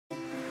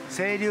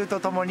清流と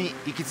ともに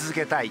生き続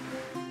けたい。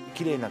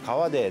きれいな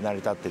川で成り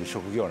立っている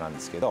職業なんで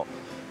すけど、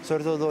そ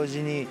れと同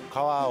時に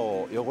川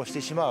を汚し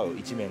てしまう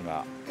一面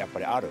がやっぱ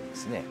りあるんで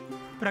すね。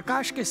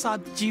प्रकाश के साथ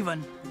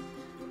जीवन।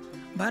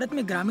 भारत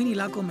में ग्रामीण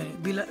इलाकों में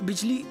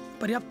बिजली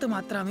पर्याप्त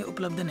मात्रा में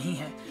उपलब्ध नहीं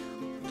है।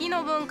 木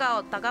の文化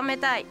を高め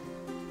たい。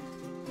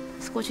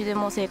少しで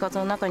も生活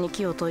の中に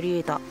木を取り入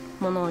れた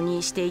もの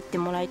にしていって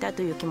もらいたい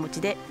という気持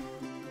ちで、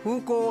風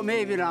光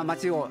明媚な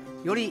街を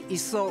より一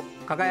層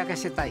輝か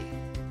せたい。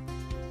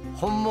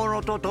本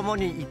物ととも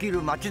に生き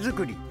る街づ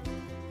くり。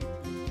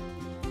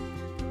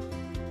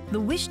The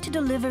wish to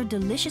deliver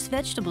delicious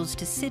vegetables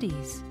to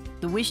cities,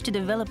 the wish to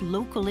develop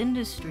local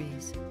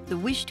industries, the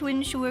wish to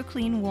ensure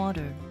clean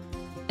water.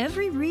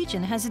 Every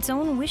region has its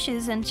own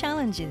wishes and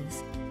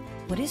challenges.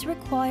 What is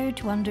required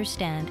to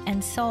understand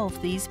and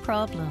solve these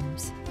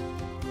problems?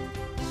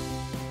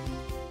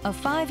 A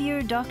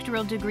 5-year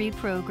doctoral degree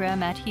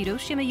program at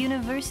Hiroshima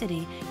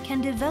University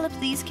can develop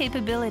these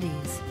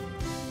capabilities.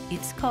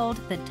 It's called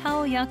the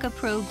TAOYAKA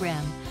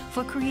Program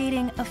for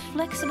creating a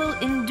flexible,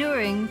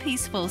 enduring,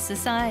 peaceful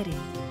society.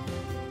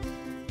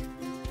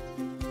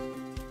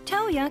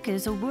 TAOYAKA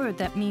is a word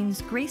that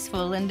means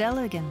graceful and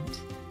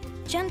elegant,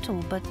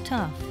 gentle but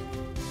tough,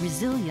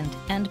 resilient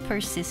and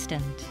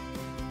persistent.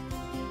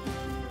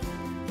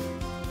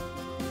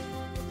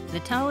 The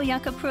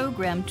TAOYAKA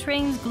program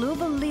trains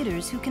global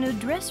leaders who can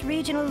address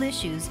regional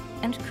issues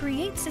and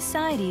create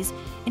societies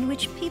in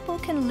which people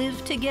can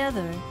live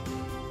together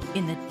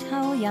in the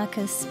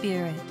TAOYAKA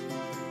spirit.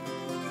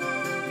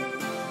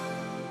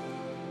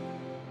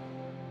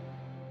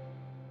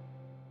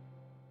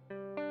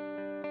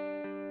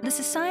 The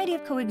society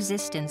of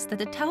coexistence that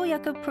the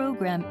TAOYAKA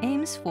program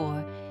aims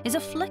for is a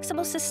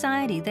flexible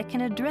society that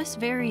can address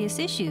various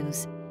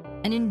issues,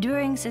 an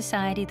enduring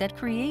society that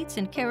creates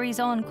and carries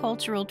on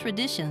cultural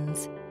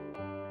traditions,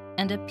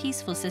 and a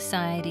peaceful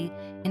society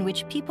in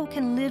which people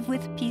can live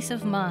with peace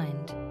of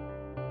mind.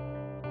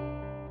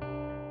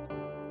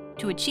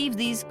 To achieve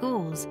these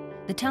goals,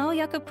 the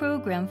TAOYAKA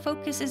program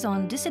focuses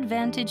on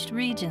disadvantaged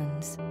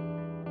regions.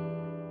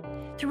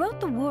 Throughout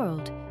the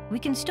world, we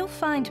can still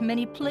find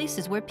many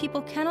places where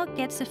people cannot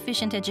get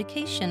sufficient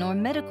education or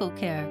medical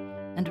care,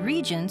 and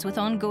regions with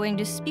ongoing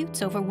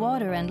disputes over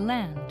water and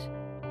land.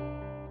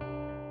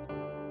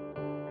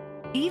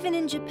 Even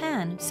in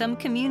Japan, some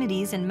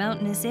communities in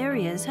mountainous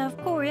areas have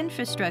poor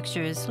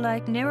infrastructures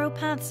like narrow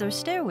paths or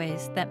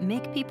stairways that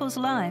make people's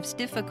lives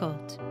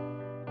difficult.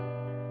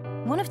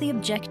 One of the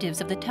objectives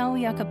of the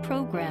TAOYAKA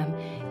program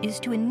is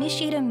to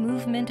initiate a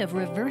movement of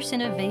reverse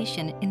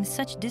innovation in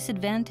such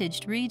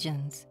disadvantaged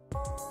regions.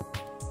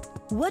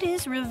 What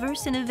is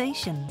reverse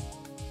innovation?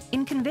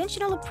 In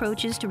conventional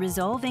approaches to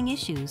resolving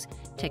issues,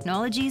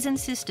 technologies and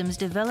systems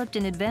developed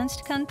in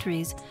advanced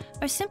countries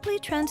are simply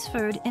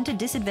transferred into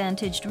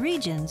disadvantaged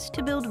regions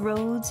to build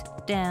roads,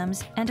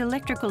 dams, and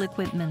electrical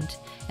equipment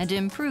and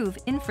improve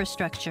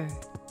infrastructure.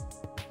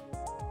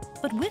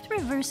 But with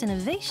reverse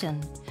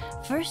innovation,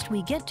 first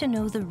we get to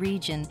know the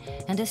region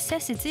and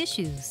assess its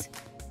issues.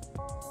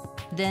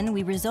 Then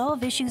we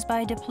resolve issues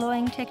by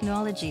deploying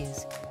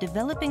technologies,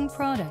 developing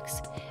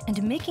products,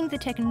 and making the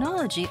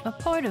technology a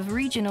part of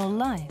regional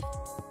life.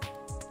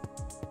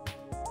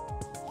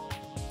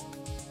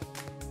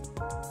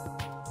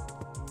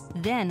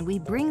 Then we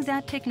bring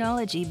that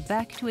technology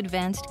back to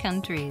advanced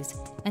countries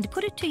and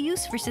put it to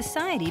use for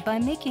society by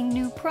making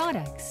new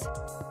products.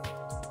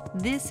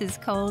 This is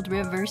called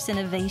reverse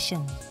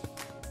innovation.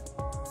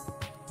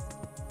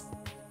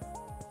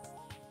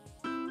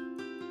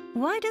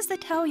 Why does the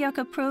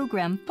TAOYAKA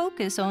program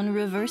focus on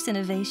reverse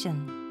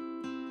innovation?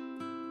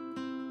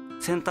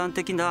 先端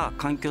的な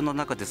環境の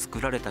中で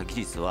作られた技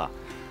術は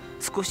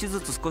少し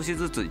ず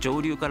つ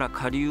上流から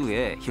下流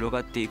へ広が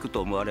っていく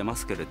と思われま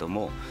すけれど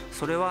も、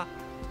それは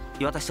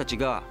私たち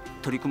が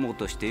取り組もう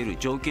としている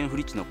条件不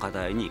利地の課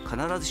題に必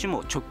ずし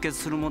も直結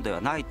するものでは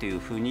ないという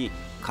ふうに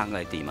考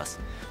えています。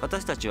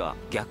私たちは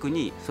逆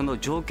にその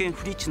条件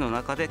不利地の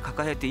中で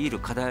抱えている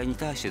課題に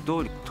対してど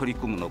う取り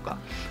組むのか、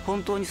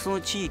本当にそ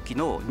の地域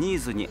のニー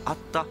ズに合っ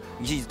た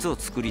技術を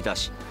作り出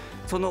し、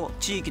その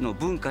地域の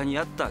文化に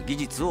合った技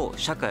術を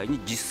社会に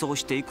実装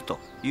していくと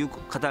いう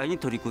課題に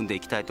取り組んでい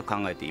きたいと考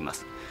えていま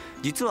す。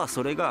実は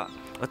それが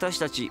私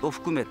たちを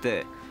含め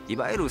てい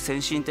わゆる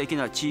先進的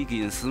な地域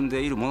に住ん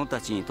でいる者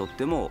たちにとっ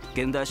ても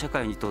現代社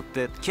会にとっ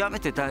て極め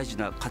て大事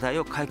な課題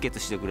を解決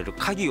してくれる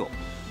鍵を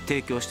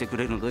提供してく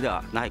れるので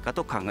はないか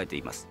と考えて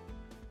います。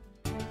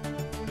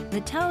The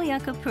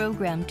TAOYAKA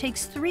program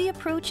takes 3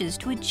 approaches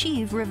to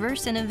achieve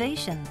reverse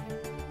innovation.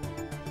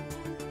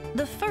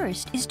 The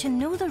first is to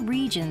know the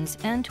regions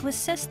and to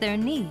assess their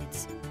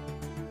needs.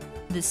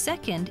 The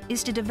second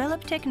is to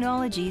develop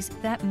technologies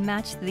that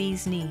match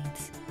these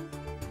needs.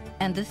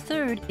 And the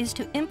third is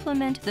to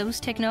implement those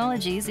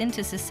technologies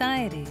into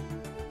society.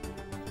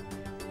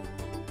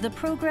 The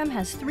program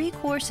has 3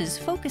 courses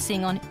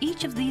focusing on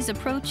each of these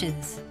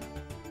approaches.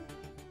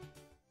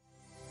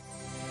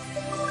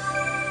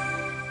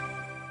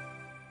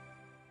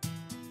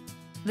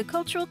 The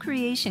Cultural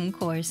Creation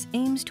course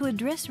aims to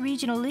address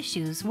regional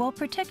issues while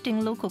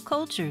protecting local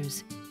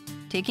cultures.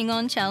 taking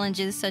on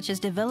challenges such as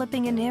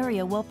developing an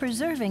area while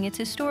preserving its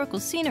historical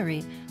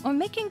scenery or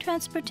making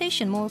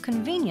transportation more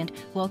convenient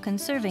while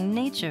conserving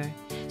nature.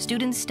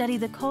 Students study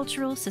the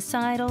cultural,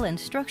 societal, and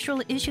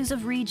structural issues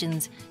of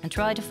regions and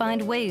try to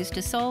find ways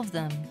to solve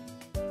them.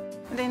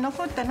 で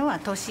残ったのは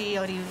年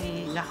寄り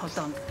がほ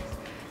とんど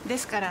で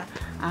すから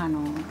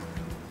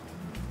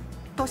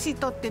年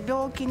取って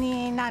病気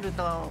になる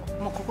と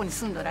もうここに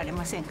住んでおられ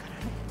ませんから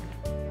ね。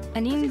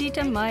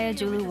Anindita Maya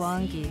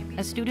Juluwangi,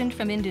 a student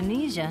from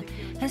Indonesia,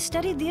 has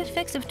studied the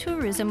effects of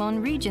tourism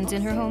on regions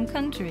in her home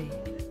country.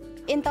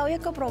 In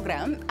TAOYAKA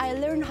program, I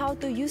learned how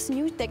to use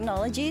new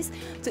technologies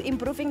to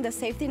improving the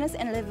safetyness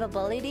and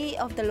livability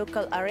of the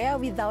local area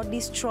without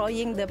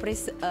destroying the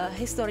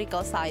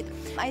historical site.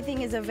 I think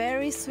it's a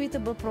very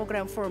suitable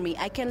program for me.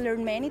 I can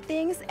learn many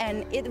things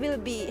and it will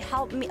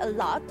help me a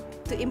lot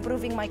to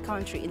improving my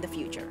country in the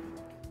future.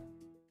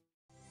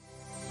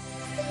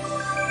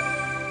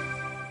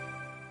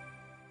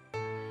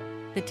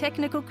 The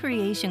Technical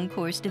Creation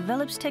course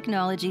develops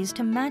technologies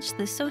to match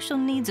the social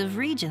needs of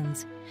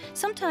regions.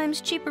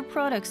 Sometimes cheaper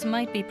products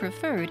might be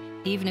preferred,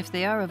 even if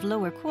they are of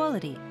lower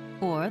quality,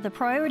 or the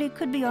priority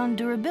could be on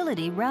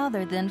durability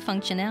rather than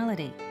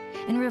functionality.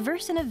 In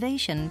reverse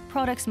innovation,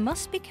 products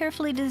must be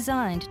carefully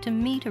designed to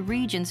meet a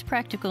region's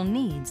practical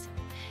needs.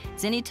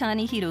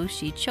 Zenitani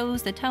Hiroshi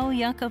chose the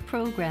TAOYAKA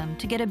program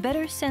to get a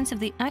better sense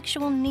of the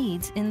actual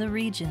needs in the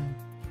region.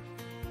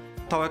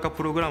 TAOYAKA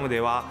プログラム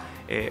では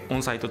オ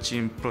ンサイトチ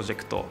ームプロジェ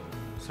クト、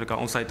それか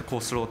らオンサイトコ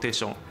ースローテー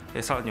ショ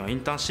ン、さらにはイン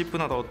ターンシップ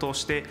などを通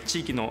して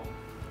地域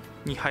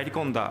に入り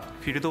込んだ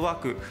フィールドワー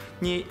ク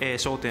に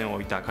焦点を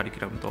置いたカリキ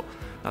ュラムと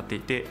なってい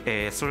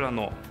て、それら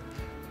の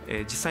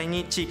実際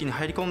に地域に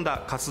入り込ん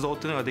だ活動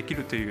というのができ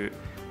るという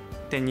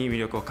点に魅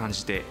力を感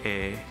じて、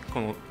こ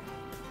の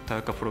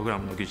TAOYAKAプログラ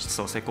ムの技術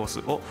創生コース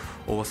を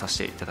応募させ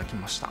ていただき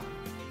ました。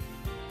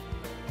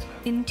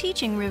In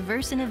teaching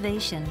reverse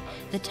innovation,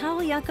 the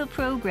TAOYAKA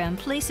program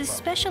places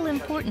special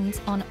importance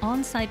on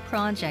on-site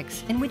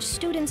projects in which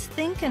students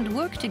think and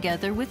work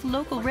together with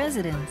local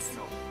residents.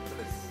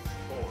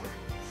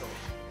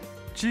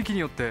 地域に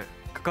よって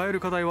抱える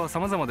課題は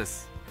様々で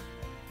す。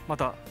ま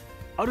た、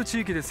ある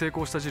地域で成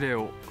功した事例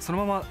をその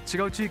まま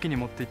違う地域に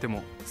持っていって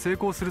も成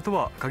功すると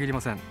は限り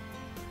ません。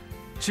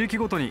地域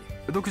ごとに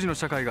独自の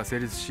社会が成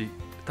立し、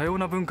多様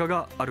な文化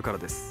があるから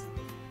です。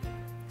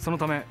その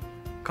ため、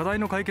課題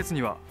の解決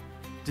には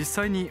実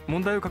際に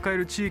問題を抱え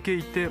る地域へ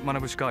行って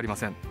学ぶしかありま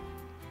せん。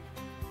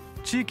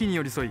地域に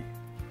寄り添い、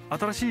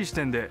新しい視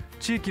点で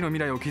地域の未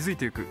来を築い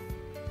ていく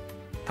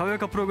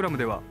TAOYAKAプログラム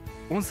では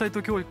オンサイ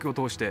ト教育を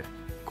通して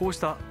こうし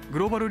たグ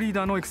ローバルリー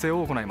ダーの育成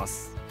を行いま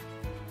す。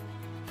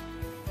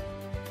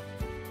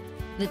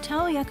The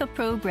TAOYAKA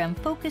program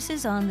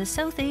focuses on the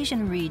South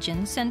Asian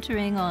region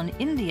centering on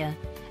India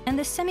and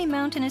the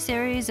semi-mountainous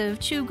areas of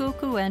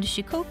Chugoku and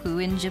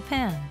Shikoku in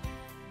Japan.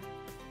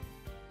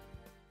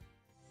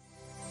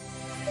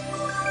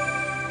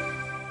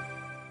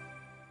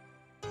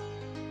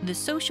 The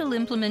Social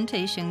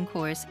Implementation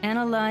course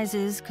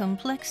analyzes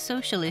complex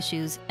social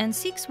issues and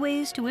seeks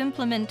ways to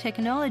implement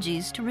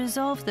technologies to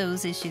resolve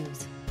those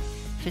issues.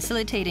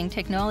 Facilitating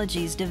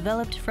technologies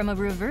developed from a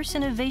reverse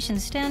innovation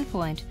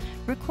standpoint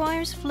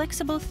requires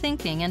flexible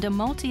thinking and a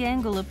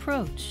multi-angle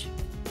approach.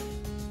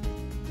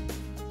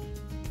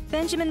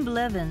 Benjamin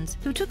Blevins,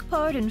 who took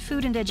part in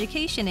food and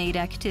education aid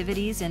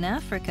activities in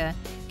Africa,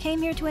 came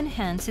here to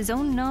enhance his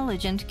own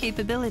knowledge and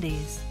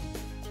capabilities.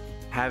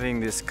 Having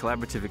this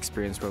collaborative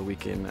experience where we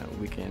can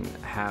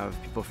have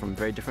people from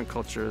very different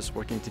cultures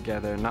working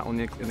together, not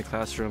only in the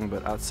classroom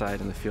but outside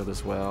in the field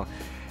as well,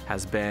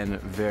 has been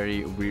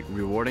very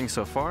rewarding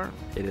so far.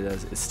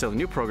 It's still a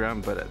new program,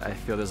 but I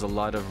feel there's a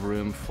lot of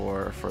room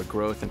for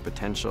growth and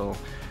potential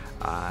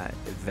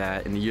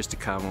that in the years to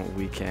come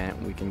we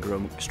can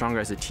grow stronger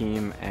as a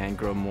team and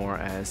grow more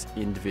as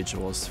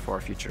individuals for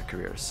our future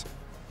careers.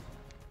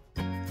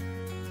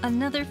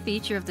 Another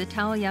feature of the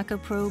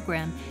TAOYAKA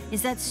program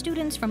is that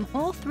students from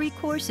all three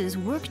courses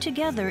work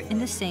together in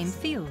the same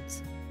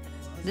fields.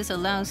 This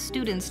allows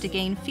students to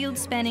gain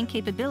field-spanning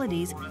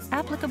capabilities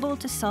applicable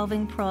to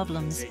solving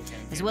problems,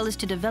 as well as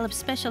to develop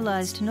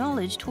specialized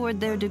knowledge toward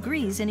their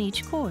degrees in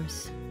each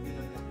course.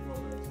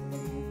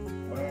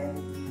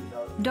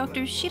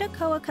 Dr.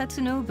 Shirakawa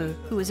Katsunobu,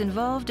 who is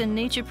involved in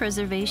nature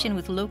preservation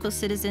with local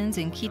citizens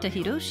in Kita,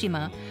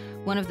 Hiroshima,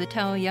 one of the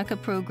TAOYAKA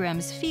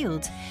program's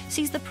fields,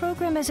 sees the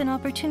program as an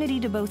opportunity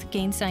to both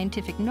gain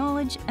scientific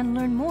knowledge and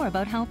learn more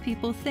about how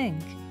people think.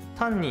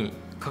 単に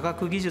科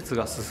学技術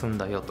が進ん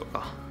だよと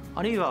か、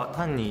あるいは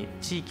単に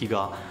地域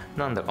が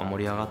なんだか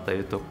盛り上がった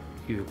よと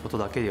いうこと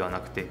だけでは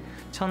なくて、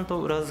ちゃんと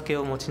裏付け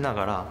を持ちな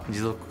がら持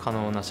続可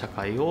能な社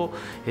会を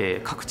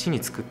各地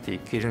に作ってい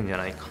けるんじゃ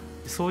ないか、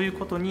そういう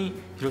ことに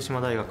広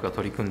島大学が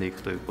取り組んでい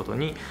くということ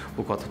に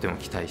僕はとても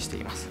期待して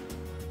います。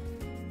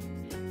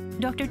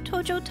Dr.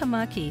 Tojo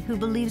Tamaki, who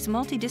believes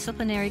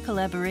multidisciplinary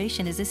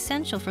collaboration is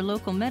essential for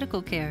local medical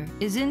care,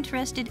 is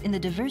interested in the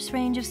diverse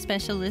range of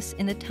specialists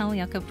in the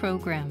TAOYAKA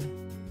program.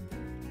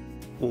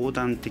 横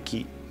断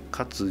的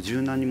かつ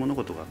柔軟に物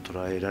事が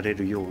捉えられ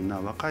るような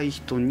若い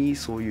人に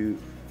そういう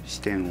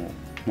視点を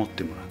持っ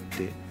てもらっ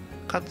て、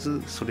か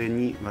つそれ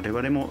に我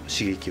々も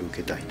刺激を受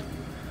けたいと、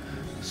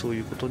そう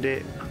いうこと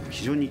で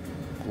非常にこ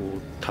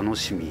う楽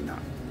しみな、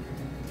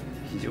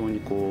非常に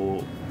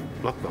こ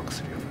うワクワク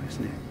するようなです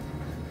ね、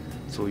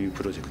そういう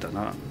プロジェクト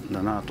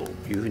だなと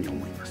いうふうに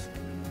思います。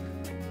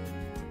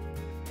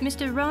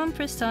Mr. Ram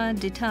Prasad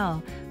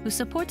Dital, who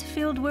supports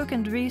fieldwork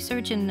and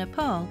research in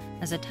Nepal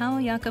as a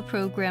TAOYAKA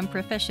Program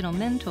professional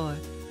mentor,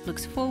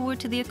 looks forward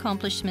to the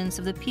accomplishments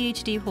of the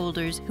PhD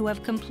holders who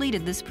have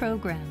completed this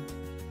program.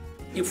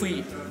 If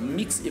we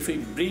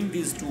bring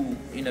these two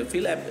in a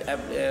field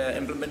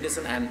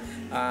implementation and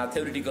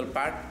theoretical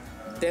part,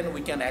 then we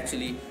can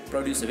actually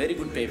produce very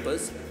good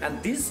papers,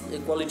 and these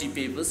quality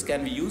papers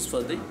can be used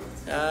for the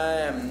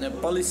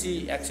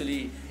policy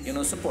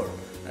support.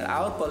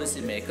 Our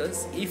policy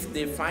makers, if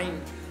they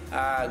find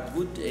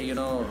good,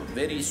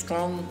 very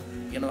strong,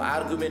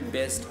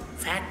 argument-based,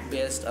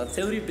 fact-based, or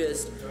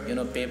theory-based,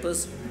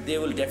 papers, they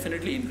will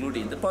definitely include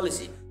in the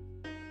policy.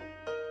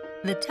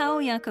 The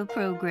TAOYAKA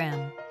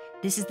Program.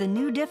 This is the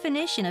new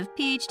definition of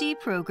PhD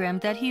program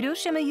that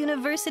Hiroshima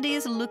University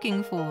is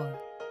looking for.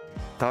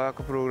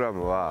 TAOYAKA プログラ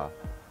ムは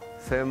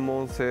専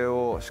門性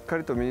をしっか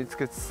りと身につ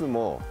けつつ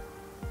も、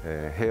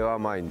平和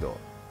マインド、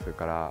それ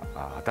から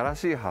新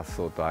しい発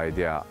想とアイ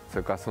デア、そ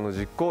れからその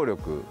実行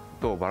力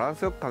とバラン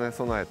スよく兼ね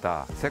備え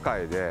た世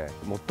界で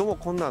最も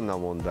困難な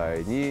問題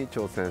に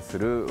挑戦す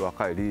る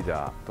若いリー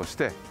ダーとし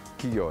て、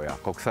企業や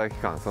国際機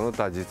関、その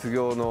他実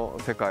業の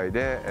世界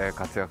で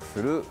活躍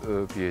する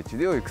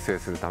PhD を育成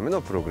するため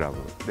のプログラム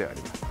であ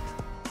ります。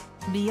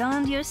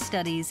Beyond your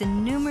studies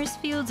in numerous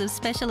fields of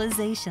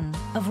specialization,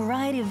 a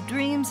variety of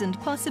dreams and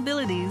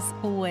possibilities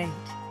await.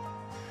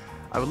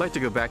 I would like to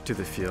go back to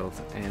the field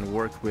and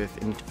work with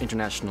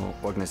international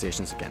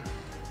organizations again.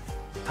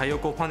 太陽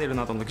光パネル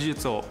などの技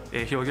術を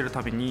広げる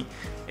ために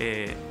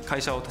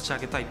会社を立ち上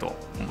げたいと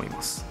思い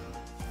ます。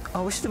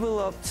I wish to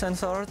develop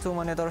sensors to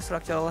monitor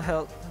structural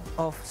health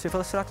of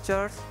civil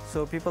structures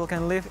so people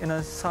can live in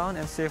a sound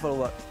and safe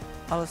world.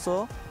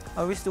 Also,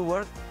 I wish to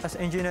work as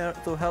an engineer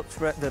to help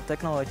spread the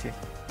technology.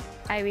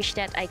 I wish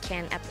that I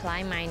can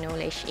apply my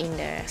knowledge in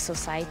the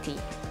society.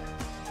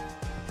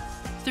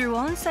 Through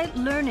on-site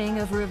learning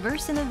of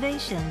reverse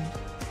innovation,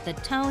 the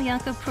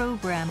TAOYAKA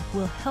program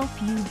will help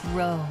you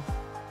grow.